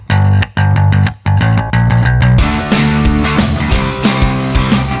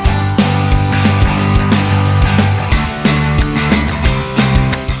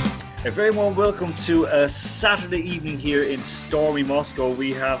very warm welcome to a Saturday evening here in stormy Moscow.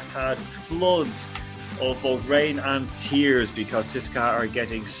 We have had floods of both rain and tears because CSKA are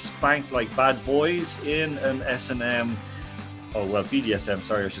getting spanked like bad boys in an BDSM,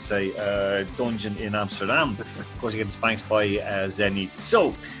 sorry, I should say, dungeon in Amsterdam. Of course, you're getting spanked by Zenit.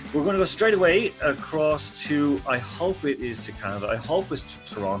 So, we're going to go straight away across to, I hope it is to Canada, I hope it's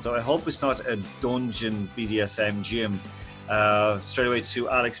to Toronto, I hope it's not a dungeon BDSM gym. Straight away to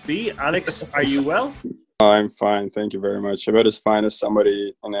Alex B. Alex, are you well? I'm fine, thank you very much. About as fine as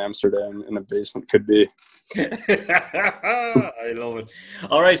somebody in Amsterdam in a basement could be. I love it.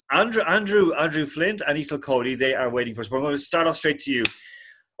 All right, Andrew Flint and Isel Cody, they are waiting for us. We're going to start off straight to you.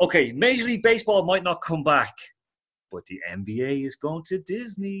 Okay, Major League Baseball might not come back, but the NBA is going to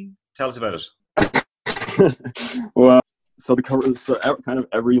Disney. Tell us about it. Well, kind of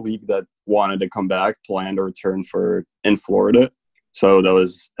every league that wanted to come back planned a return in Florida. So that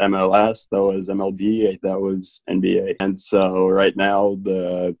was MLS, that was MLB, that was NBA. And so right now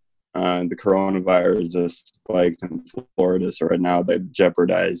the coronavirus just spiked in Florida. So right now they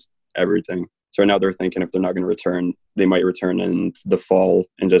jeopardized everything. So right now they're thinking if they're not going to return, they might return in the fall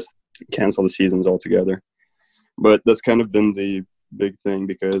and just cancel the seasons altogether. But that's kind of been the big thing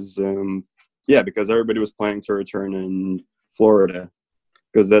because everybody was planning to return in Florida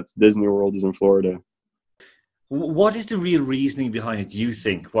because that's Disney World is in Florida. What is the real reasoning behind it, do you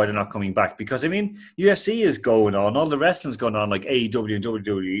think, why they're not coming back? Because, I mean, UFC is going on, all the wrestling's going on, like AEW and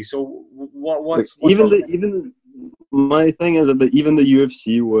WWE. So my thing is that even the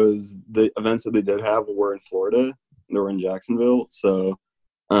UFC was, the events that they did have were in Florida. They were in Jacksonville. So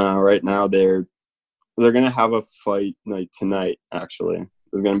right now they're going to have a fight tonight, actually.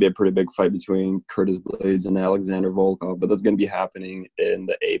 There's going to be a pretty big fight between Curtis Blades and Alexander Volkov, but that's going to be happening in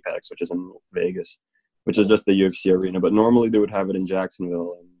the Apex, which is in Vegas, which is just the UFC arena. But normally they would have it in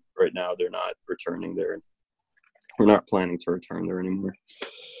Jacksonville, and right now they're not returning there. We're not planning to return there anymore.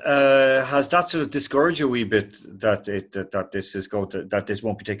 Has that sort of discouraged you a wee bit that this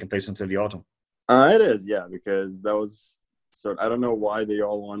won't be taking place until the autumn? It is, yeah, because that was I don't know why they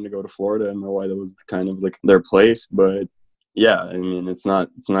all wanted to go to Florida and why that was kind of like their place, but yeah, I mean, it's not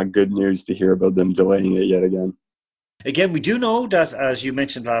good news to hear about them delaying it yet again. Again, we do know that, as you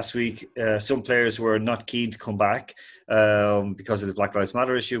mentioned last week, some players were not keen to come back because of the Black Lives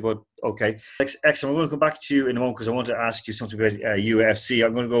Matter issue, but okay. Excellent. We're going to come back to you in a moment because I want to ask you something about UFC.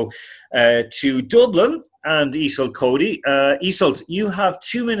 I'm going to go to Dublin and Isel Cody. Isel, you have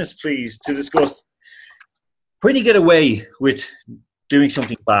 2 minutes, please, to discuss when you get away with doing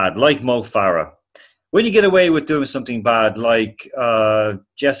something bad, like Mo Farah. When you get away with doing something bad, like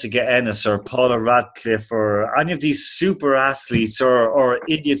Jessica Ennis or Paula Radcliffe or any of these super athletes or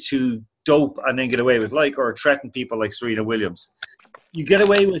idiots who dope and then get away with, or threaten people like Serena Williams, you get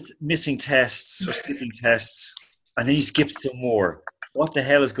away with missing tests or skipping tests, and then you skip some more. What the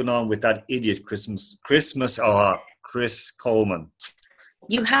hell is going on with that idiot Chris Coleman?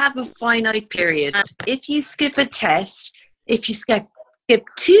 You have a finite period. If you skip a test, if you skip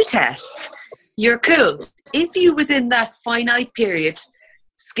 2 tests, you're cool. If you, within that finite period,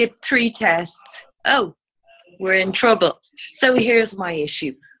 skip 3 tests, we're in trouble. So here's my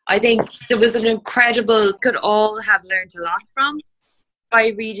issue. I think there was an incredible, could all have learned a lot from by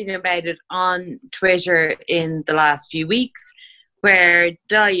reading about it on Twitter in the last few weeks, where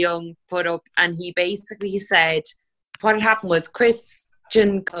Dai Young put up, and he basically said what had happened was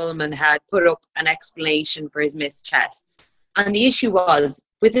Christian Coleman had put up an explanation for his missed tests. And the issue was,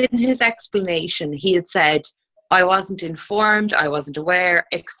 within his explanation, he had said, I wasn't informed, I wasn't aware,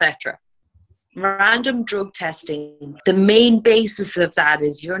 etc. Random drug testing, the main basis of that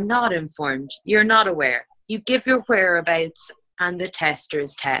is you're not informed, you're not aware. You give your whereabouts and the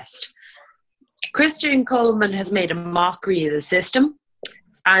testers test. Christian Coleman has made a mockery of the system.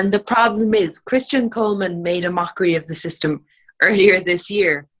 And the problem is, Christian Coleman made a mockery of the system earlier this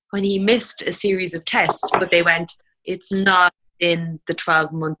year when he missed a series of tests, but they went, it's not in the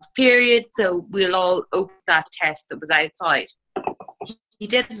 12-month period, so we'll all open that test that was outside. He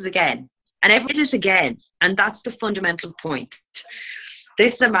did it again, and everyone did it again, and that's the fundamental point.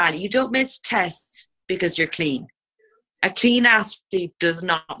 This is a man, you don't miss tests because you're clean. A clean athlete does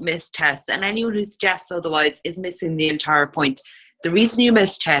not miss tests, and anyone who suggests otherwise is missing the entire point. The reason you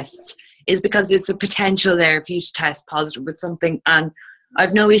miss tests is because there's a potential there for you to test positive with something, and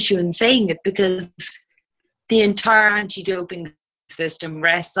I've no issue in saying it because the entire anti-doping system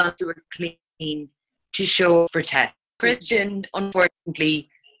rests on you are clean to show for tests. Christian, unfortunately,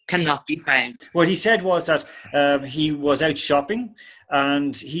 cannot be found. What he said was that he was out shopping,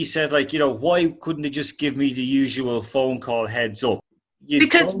 and he said, why couldn't they just give me the usual phone call heads up?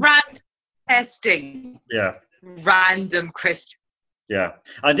 Because testing. Yeah. Random Christian. Yeah.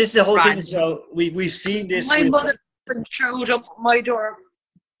 And this is the whole thing Random. as well. We've seen this. My mother showed up at my door.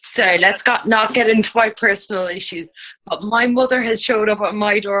 Sorry, let's not get into my personal issues. But my mother has showed up at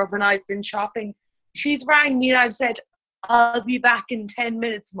my door when I've been shopping. She's rang me and I've said, I'll be back in 10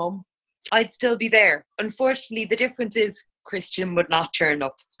 minutes, Mum. I'd still be there. Unfortunately, the difference is Christian would not turn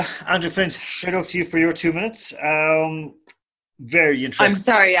up. Andrew Flint, straight up to you for your 2 minutes. Very interesting. I'm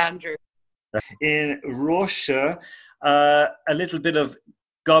sorry, Andrew. In Russia, a little bit of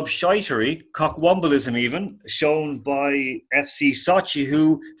gobshitery, cockwombalism even, shown by FC Sochi,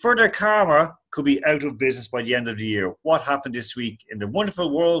 who, for their karma, could be out of business by the end of the year. What happened this week in the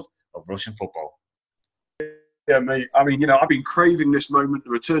wonderful world of Russian football? Yeah, mate. I mean, I've been craving this moment,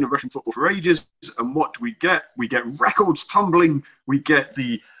 the return of Russian football for ages. And what do we get? We get records tumbling. We get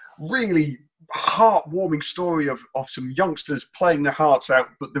the really heartwarming story of some youngsters playing their hearts out.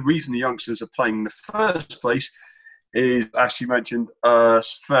 But the reason the youngsters are playing in the first place is, as you mentioned, a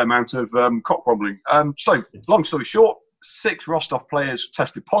fair amount of cockwobbling. So, long story short, 6 Rostov players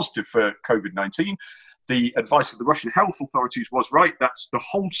tested positive for COVID-19. The advice of the Russian health authorities was, right, that's the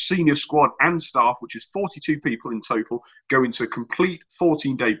whole senior squad and staff, which is 42 people in total, go into a complete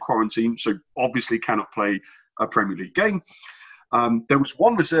 14-day quarantine, so obviously cannot play a Premier League game. There was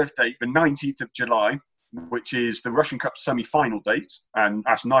one reserve date, the 19th of July, which is the Russian Cup semi-final date, and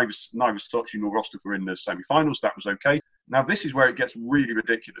as neither Sochi nor Rostov were in the semi-finals, that was okay. Now, this is where it gets really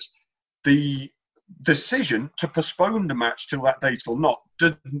ridiculous. The decision to postpone the match till that date or not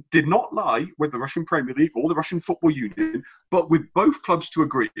did not lie with the Russian Premier League or the Russian Football Union, but with both clubs to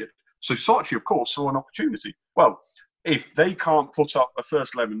agree it. So Sochi, of course, saw an opportunity. Well, if they can't put up a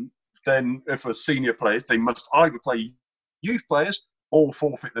first 11, then for senior players, they must either play youth players or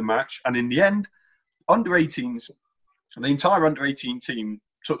forfeit the match. And in the end, under-18s, the entire under-18 team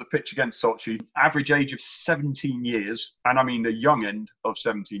took the pitch against Sochi, average age of 17 years, and I mean the young end of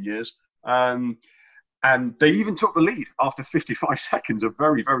 17 years. And they even took the lead after 55 seconds, a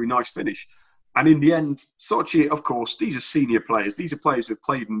very, very nice finish. And in the end, Sochi, of course, these are senior players. These are players who have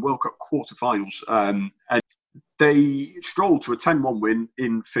played in World Cup quarterfinals. And they strolled to a 10-1 win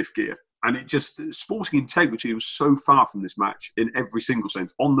in 5th gear. And it just, sporting integrity was so far from this match in every single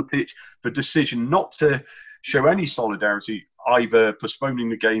sense. On the pitch, the decision not to show any solidarity, either postponing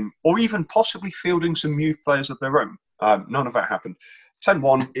the game or even possibly fielding some youth players of their own. None of that happened.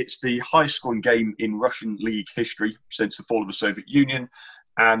 10-1, it's the highest scoring game in Russian league history since the fall of the Soviet Union,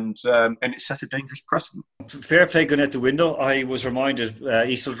 and it set a dangerous precedent. Fair play going out the window. I was reminded,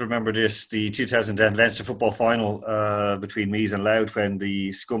 you still remember this, the 2010 Leinster football final between Meath and Louth, when the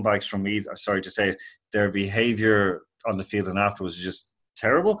scumbags from Meath, sorry to say it, their behaviour on the field and afterwards was just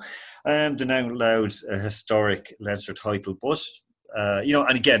terrible. The now Louth historic Leinster title, but,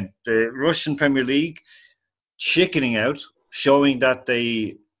 and again, the Russian Premier League chickening out, showing that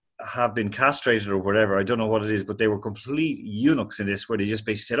they have been castrated or whatever. I don't know what it is, but they were complete eunuchs in this, where they just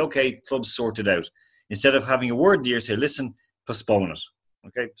basically said, okay, clubs sort it out. Instead of having a word in the ear, say, listen, postpone it.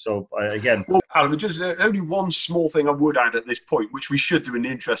 Okay, so again. Well, Alan, just only one small thing I would add at this point, which we should do in the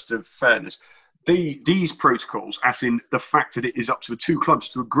interest of fairness. These protocols, as in the fact that it is up to the 2 clubs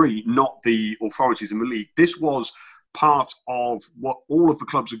to agree, not the authorities in the league, this was part of what all of the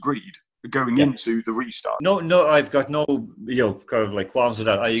clubs agreed going into the restart. No, I've got no, kind of like qualms with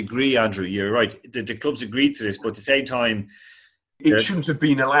that. I agree, Andrew. You're right. The clubs agreed to this, but at the same time, it shouldn't have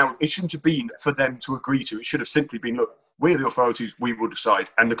been allowed. It shouldn't have been for them to agree to. It should have simply been, look, we're the authorities, we will decide,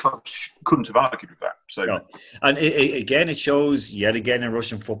 and the clubs couldn't have argued with that. So, no. And again, it shows yet again in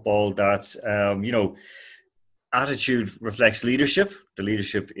Russian football that attitude reflects leadership. The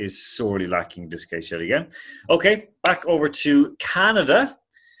leadership is sorely lacking in this case yet again. Okay, back over to Canada.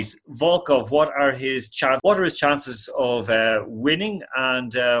 Volkov, what are his chances of winning,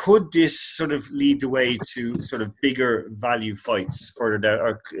 and could this sort of lead the way to sort of bigger value fights further down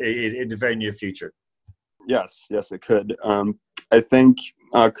or in the very near future? Yes, it could. I think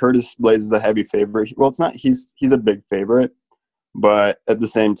Curtis Blaydes is a heavy favorite. Well, it's not. He's a big favorite, but at the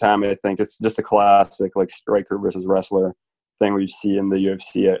same time, I think it's just a classic like striker versus wrestler thing we see in the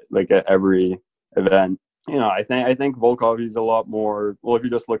UFC at every event. I think Volkov, he's a lot more, well, if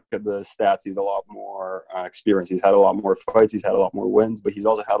you just look at the stats, he's a lot more experienced. He's had a lot more fights. He's had a lot more wins, but he's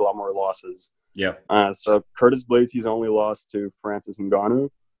also had a lot more losses. Yeah. So Curtis Blaydes, he's only lost to Francis Ngannou.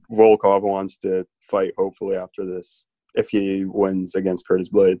 Volkov wants to fight, hopefully, after this, if he wins against Curtis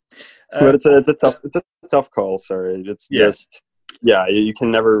Blaydes. But it's a tough call, sorry. It's just, you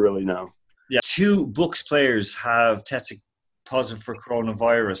can never really know. Yeah. 2 Bucks players have tested positive for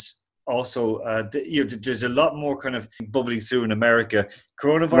coronavirus. also, there's a lot more kind of bubbling through in America.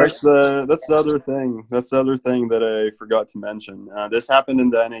 Coronavirus. That's the other thing. That's the other thing that I forgot to mention. This happened in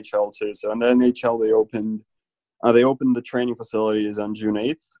the NHL too. So in the NHL, they opened the training facilities on June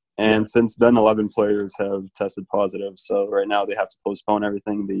 8th, and since then, 11 players have tested positive. So right now, they have to postpone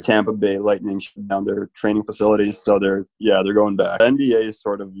everything. The Tampa Bay Lightning shut down their training facilities, so they're going back. The NBA is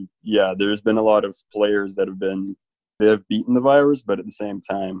sort of there's been a lot of players that have beaten the virus, but at the same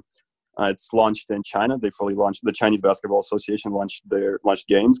time, it's launched in China. They fully launched. The Chinese Basketball Association launched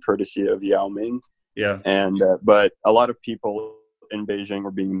games courtesy of Yao Ming. Yeah. And but a lot of people in Beijing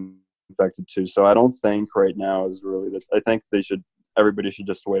were being infected too. So I don't think right now is really I think everybody should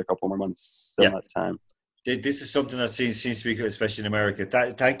just wait a couple more months till that time. This is something that seems to be good, especially in America.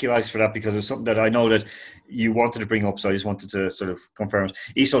 Thank you guys for that, because it was something that I know that you wanted to bring up. So I just wanted to sort of confirm it.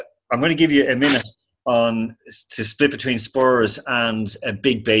 Iso, I'm going to give you a minute to split between Spurs and a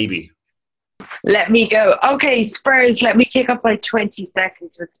Big Baby. Let me go. Okay, Spurs, let me take up my 20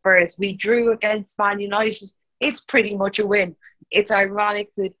 seconds with Spurs. We drew against Man United. It's pretty much a win. It's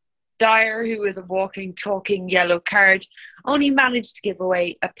ironic that Dyer, who is a walking, talking yellow card, only managed to give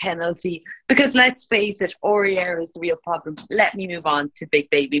away a penalty, because let's face it, Aurier is the real problem. Let me move on to Big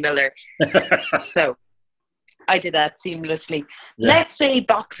Baby Miller. So I did that seamlessly. Yeah. Let's say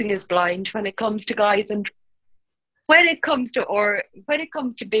boxing is blind when it comes to guys, and when it comes to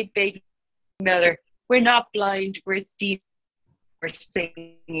Big Baby Miller, we're not blind. We're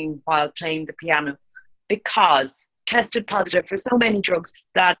singing while playing the piano, because tested positive for so many drugs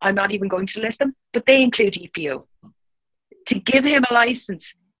that I'm not even going to list them, but they include EPO. To give him a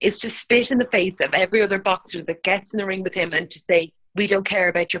license is to spit in the face of every other boxer that gets in the ring with him and to say, we don't care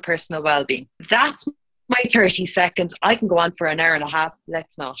about your personal well-being. That's my 30 seconds. I can go on for an hour and a half.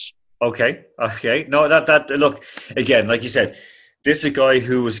 Let's not. Okay. No, that look, again, like you said, this is a guy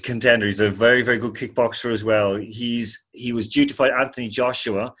who was a contender. He's a very, very good kickboxer as well. He was due to fight Anthony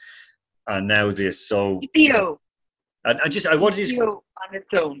Joshua, and now this. So EPO. And I wanted to on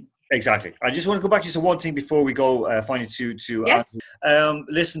its own. Exactly. I just want to go back to one thing before we go finally to yes.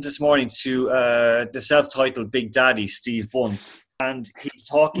 Listen this morning to the self-titled Big Daddy, Steve Bunce, and he's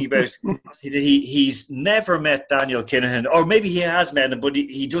talking about he's never met Daniel Kinahan, or maybe he has met him, but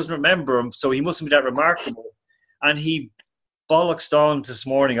he doesn't remember him, so he mustn't be that remarkable. And he bollocksed on this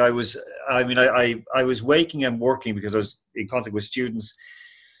morning. I was waking and working because I was in contact with students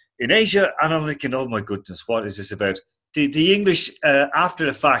in Asia, and I'm thinking, oh my goodness, what is this about? The English, after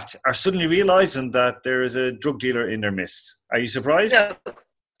the fact, are suddenly realising that there is a drug dealer in their midst. Are you surprised? So,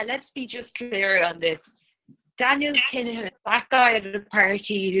 let's be just clear on this. Daniel Kinahan is that guy at a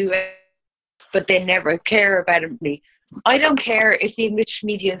party but they never care about him. I don't care if the English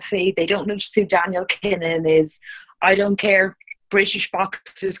media say they don't know who Daniel Kinahan is. I don't care if British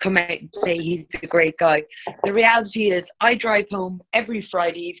boxers come out and say he's a great guy. The reality is I drive home every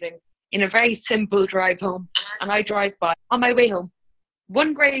Friday evening in a very simple drive home, and I drive by, on my way home,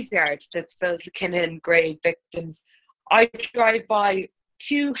 one graveyard that's filled with Kinahan grave victims. I drive by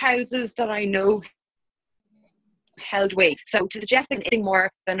 2 houses that I know held weight. So to suggest anything more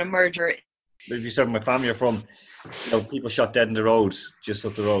than a murder. Maybe some of my family are from, people shot dead in the road, just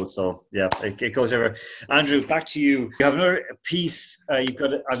up the road. So yeah, it goes everywhere. Andrew, back to you. You have another piece. I'm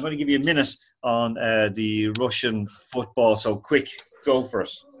going to give you a minute on the Russian football. So quick, go for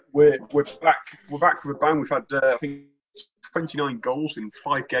it. We're back with a bang. We've had I think 29 goals in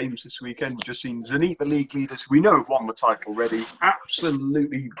 5 games this weekend. We've just seen Zenit, the league leaders, we know have won the title already,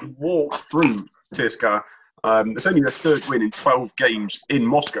 absolutely walk through CSKA. It's only their 3rd win in 12 games in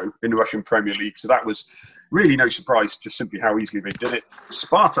Moscow in the Russian Premier League, so that was really no surprise, just simply how easily they did it.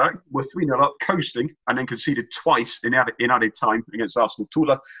 Spartak were 3-0 up, coasting, and then conceded twice in added time against Arsenal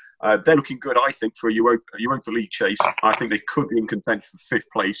Tula. They're looking good, I think, for a Europa League chase. I think they could be in contention for 5th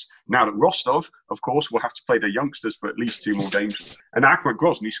place. Now that Rostov, of course, will have to play their youngsters for at least 2 more games. And Akhmat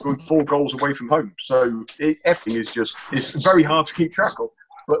Grozny scored 4 goals away from home. So everything is it's very hard to keep track of.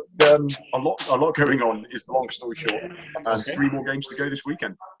 But a lot going on is the long story short. And 3 more games to go this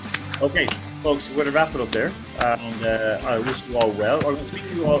weekend. Okay, folks, we're going to wrap it up there. And I wish you all well. I'm going to speak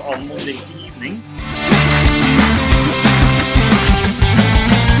to you all on Monday evening.